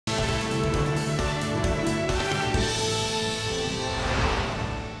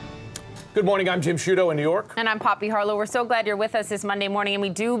Good morning. I'm Jim Sciutto in New York. And I'm Poppy Harlow. We're so glad you're with us this Monday morning. And we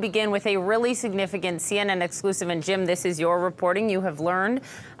do begin with a really significant CNN exclusive. And Jim, this is your reporting. You have learned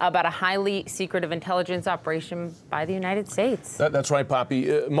about a highly secretive intelligence operation by the United States. That's right,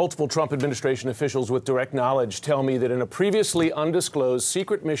 Poppy. Multiple Trump administration officials with direct knowledge tell me that in a previously undisclosed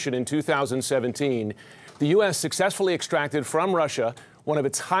secret mission in 2017, the U.S. successfully extracted from Russia one of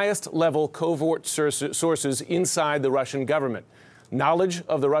its highest level covert sources inside the Russian government. Knowledge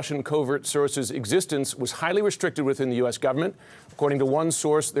of the Russian covert source's existence was highly restricted within the U.S. government. According to one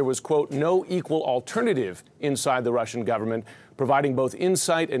source, there was, quote, no equal alternative inside the Russian government, providing both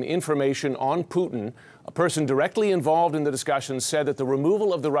insight and information on Putin. A person directly involved in the discussions said that the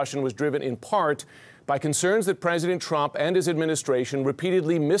removal of the Russian was driven in part by concerns that President Trump and his administration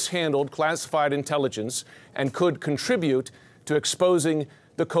repeatedly mishandled classified intelligence and could contribute to exposing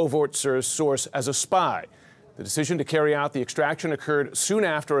the covert source as a spy. The decision to carry out the extraction occurred soon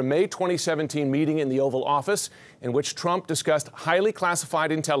after a May 2017 meeting in the Oval Office in which Trump discussed highly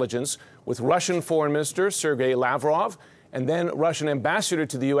classified intelligence with Russian Foreign Minister Sergei Lavrov and then Russian Ambassador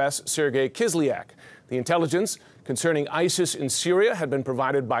to the U.S. Sergei Kislyak. The intelligence concerning ISIS in Syria had been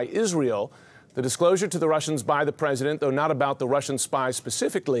provided by Israel. The disclosure to the Russians by the president, though not about the Russian spies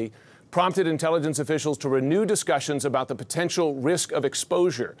specifically, prompted intelligence officials to renew discussions about the potential risk of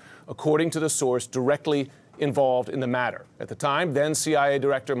exposure, according to the source directly involved in the matter. At the time, then CIA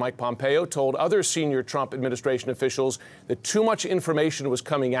Director Mike Pompeo told other senior Trump administration officials that too much information was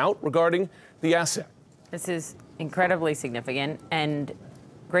coming out regarding the asset. This is incredibly significant and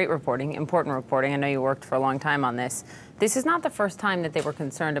great reporting, important reporting. I know you worked for a long time on this. This is not the first time that they were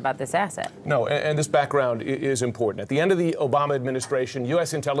concerned about this asset. No, and this background is important. At the end of the Obama administration,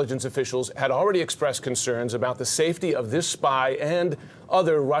 U.S. intelligence officials had already expressed concerns about the safety of this spy and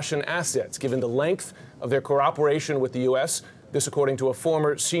other Russian assets, given the length of their cooperation with the U.S., this according to a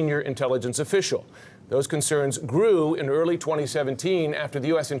former senior intelligence official. Those concerns grew in early 2017 after the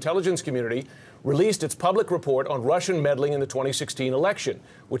U.S. intelligence community released its public report on Russian meddling in the 2016 election,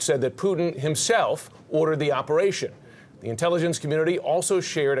 which said that Putin himself ordered the operation. The intelligence community also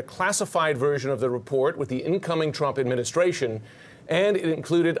shared a classified version of the report with the incoming Trump administration, and it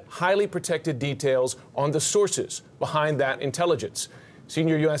included highly protected details on the sources behind that intelligence.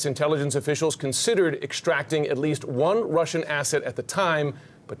 Senior U.S. intelligence officials considered extracting at least one Russian asset at the time,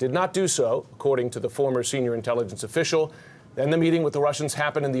 but did not do so, according to the former senior intelligence official. Then the meeting with the Russians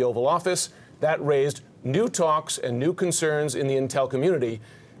happened in the Oval Office. That raised new talks and new concerns in the intel community,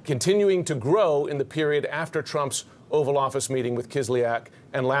 continuing to grow in the period after Trump's Oval Office meeting with Kislyak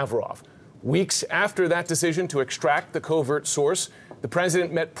and Lavrov. Weeks after that decision to extract the covert source, the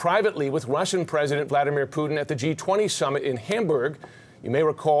president met privately with Russian President Vladimir Putin at the G20 summit in Hamburg. You may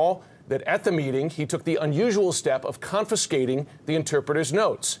recall that at the meeting, he took the unusual step of confiscating the interpreter's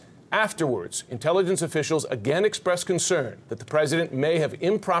notes. Afterwards, intelligence officials again expressed concern that the president may have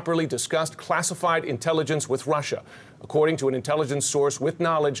improperly discussed classified intelligence with Russia, according to an intelligence source with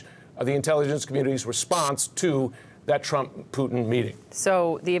knowledge of the intelligence community's response to that Trump-Putin meeting.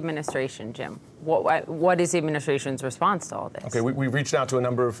 So the administration, Jim, what is the administration's response to all this? Okay, we reached out to a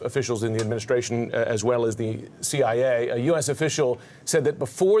number of officials in the administration as well as the CIA. A U.S. official said that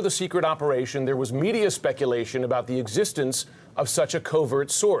before the secret operation, there was media speculation about the existence of such a covert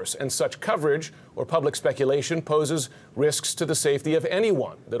source, and such coverage or public speculation poses risks to the safety of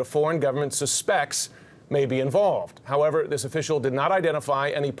anyone that a foreign government suspects may be involved. However, this official did not identify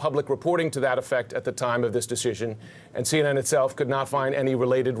any public reporting to that effect at the time of this decision, and CNN itself could not find any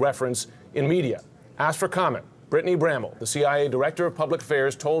related reference in media. Asked for comment, Brittany Bramall, the CIA Director of Public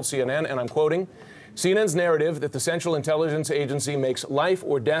Affairs, told CNN, and I'm quoting, CNN's narrative that the Central Intelligence Agency makes life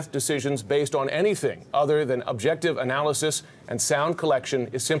or death decisions based on anything other than objective analysis and sound collection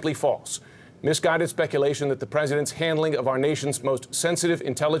is simply false. Misguided speculation that the president's handling of our nation's most sensitive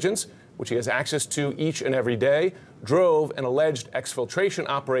intelligence, which he has access to each and every day, drove an alleged exfiltration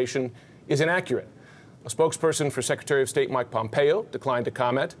operation is inaccurate. A spokesperson for Secretary of State Mike Pompeo declined to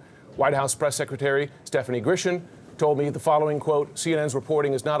comment. White House Press Secretary Stephanie Grisham told me the following, quote, CNN's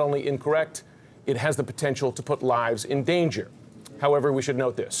reporting is not only incorrect, it has the potential to put lives in danger. However, we should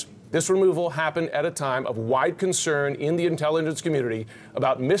note this. This removal happened at a time of wide concern in the intelligence community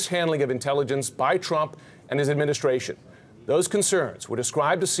about mishandling of intelligence by Trump and his administration. Those concerns were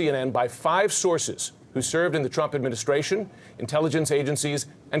described to CNN by 5 sources who served in the Trump administration, intelligence agencies,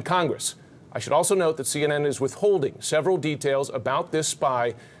 and Congress. I should also note that CNN is withholding several details about this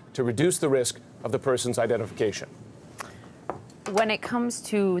spy to reduce the risk of the person's identification. When it comes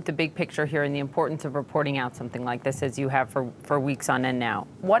to the big picture here and the importance of reporting out something like this, as you have for weeks on end now,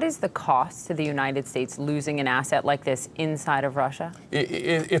 what is the cost to the United States losing an asset like this inside of Russia?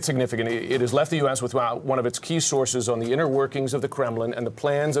 It's significant. It has left the U.S. with one of its key sources on the inner workings of the Kremlin and the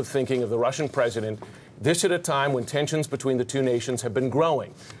plans of thinking of the Russian president, this at a time when tensions between the two nations have been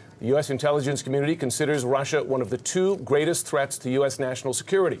growing. The U.S. intelligence community considers Russia one of the two greatest threats to U.S. national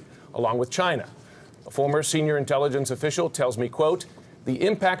security, along with China. A former senior intelligence official tells me, quote, "The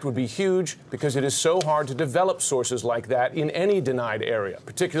impact would be huge because it is so hard to develop sources like that in any denied area,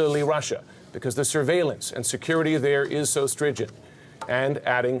 particularly Russia, because the surveillance and security there is so stringent." And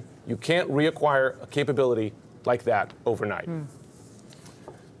adding, "You can't reacquire a capability like that overnight."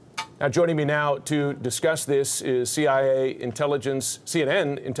 Now, joining me now to discuss this is CNN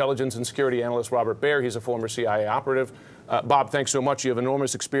intelligence and security analyst Robert Baer. He's a former CIA operative. Bob, thanks so much. You have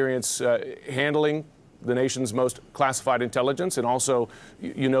enormous experience handling the nation's most classified intelligence, and also,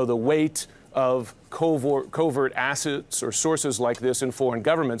 you know, the weight of covert assets or sources like this in foreign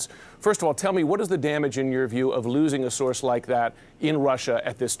governments. First of all, tell me, what is the damage, in your view, of losing a source like that in Russia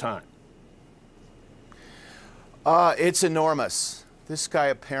at this time? It's enormous. This guy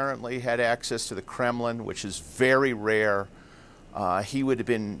apparently had access to the Kremlin, which is very rare. He would have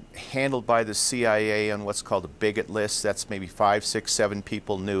been handled by the CIA on what's called a bigot list. That's maybe 5, 6, 7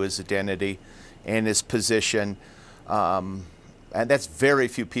 people knew his identity and his position. And that's very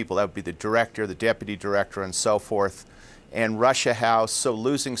few people. That would be the director, the deputy director, and so forth. And Russia House, so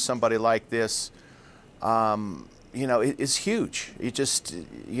losing somebody like this, you know, is huge. It just,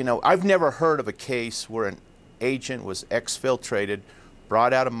 you know, I've never heard of a case where an agent was exfiltrated,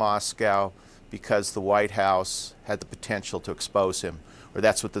 brought out of Moscow, because the White House had the potential to expose him, or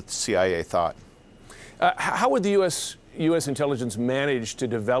that's what the CIA thought. How would the U.S. intelligence manage to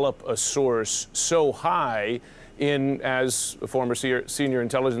develop a source so high in, as a former senior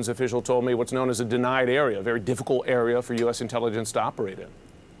intelligence official told me, what's known as a denied area, a very difficult area for U.S. intelligence to operate in?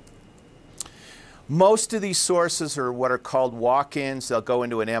 Most of these sources are what are called walk-ins. They'll go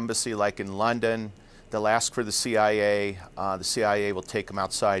into an embassy like in London. They'll ask for the CIA. The CIA will take them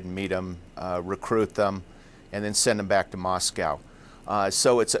outside and meet them, recruit them, and then send them back to Moscow.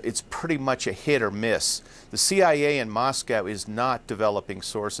 So it's pretty much a hit or miss. The CIA in Moscow is not developing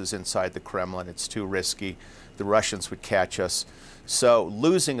sources inside the Kremlin. It's too risky. The Russians would catch us. So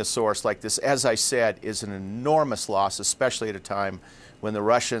losing a source like this, as I said, is an enormous loss, especially at a time when the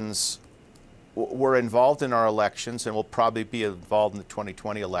Russians were involved in our elections and will probably be involved in the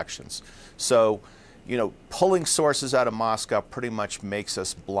 2020 elections. So, you know, pulling sources out of Moscow pretty much makes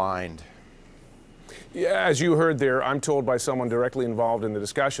us blind. Yeah, as you heard there, I'm told by someone directly involved in the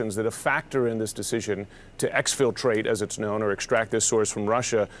discussions that a factor in this decision to exfiltrate, as it's known, or extract this source from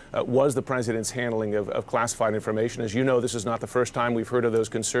Russia was the president's handling of classified information. As you know, this is not the first time we've heard of those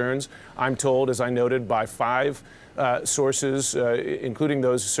concerns. I'm told, as I noted, by 5 sources, including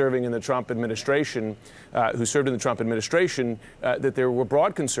those serving in the Trump administration, who served in the Trump administration, that there were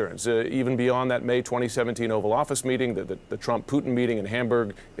broad concerns, even beyond that May 2017 Oval Office meeting, the Trump-Putin meeting in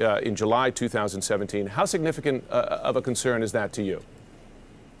Hamburg in July 2017. How significant of a concern is that to you?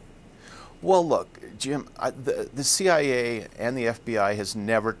 Well, look, Jim, the CIA and the FBI has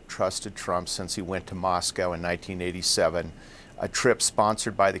never trusted Trump since he went to Moscow in 1987, a trip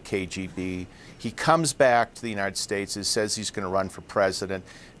sponsored by the KGB. He comes back to the United States and says he's going to run for president.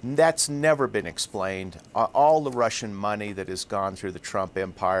 That's never been explained. All the Russian money that has gone through the Trump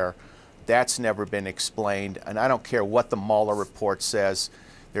empire, that's never been explained. And I don't care what the Mueller report says.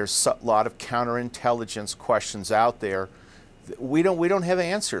 There's a lot of counterintelligence questions out there that we don't have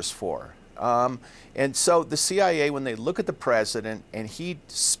answers for. And so the CIA, when they look at the president and he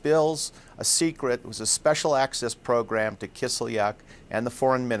spills a secret, it was a special access program to Kislyak and the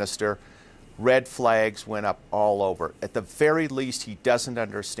foreign minister, red flags went up all over. At the very least, he doesn't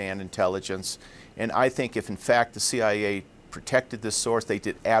understand intelligence. And I think if, in fact, the CIA protected this source, they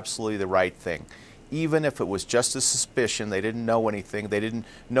did absolutely the right thing. Even if it was just a suspicion, they didn't know anything, they didn't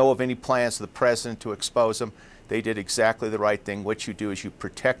know of any plans of the president to expose him, they did exactly the right thing. What you do is you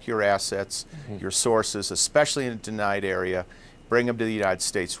protect your assets, your sources, especially in a denied area, bring them to the United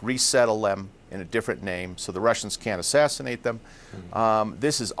States, resettle them in a different name so the Russians can't assassinate them.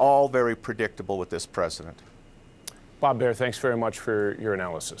 This is all very predictable with this president. Bob Baer, thanks very much for your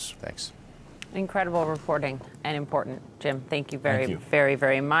analysis. Thanks. Incredible reporting and important. Jim, thank you very,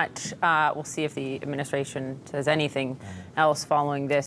 very much. We'll see if the administration says anything else following this.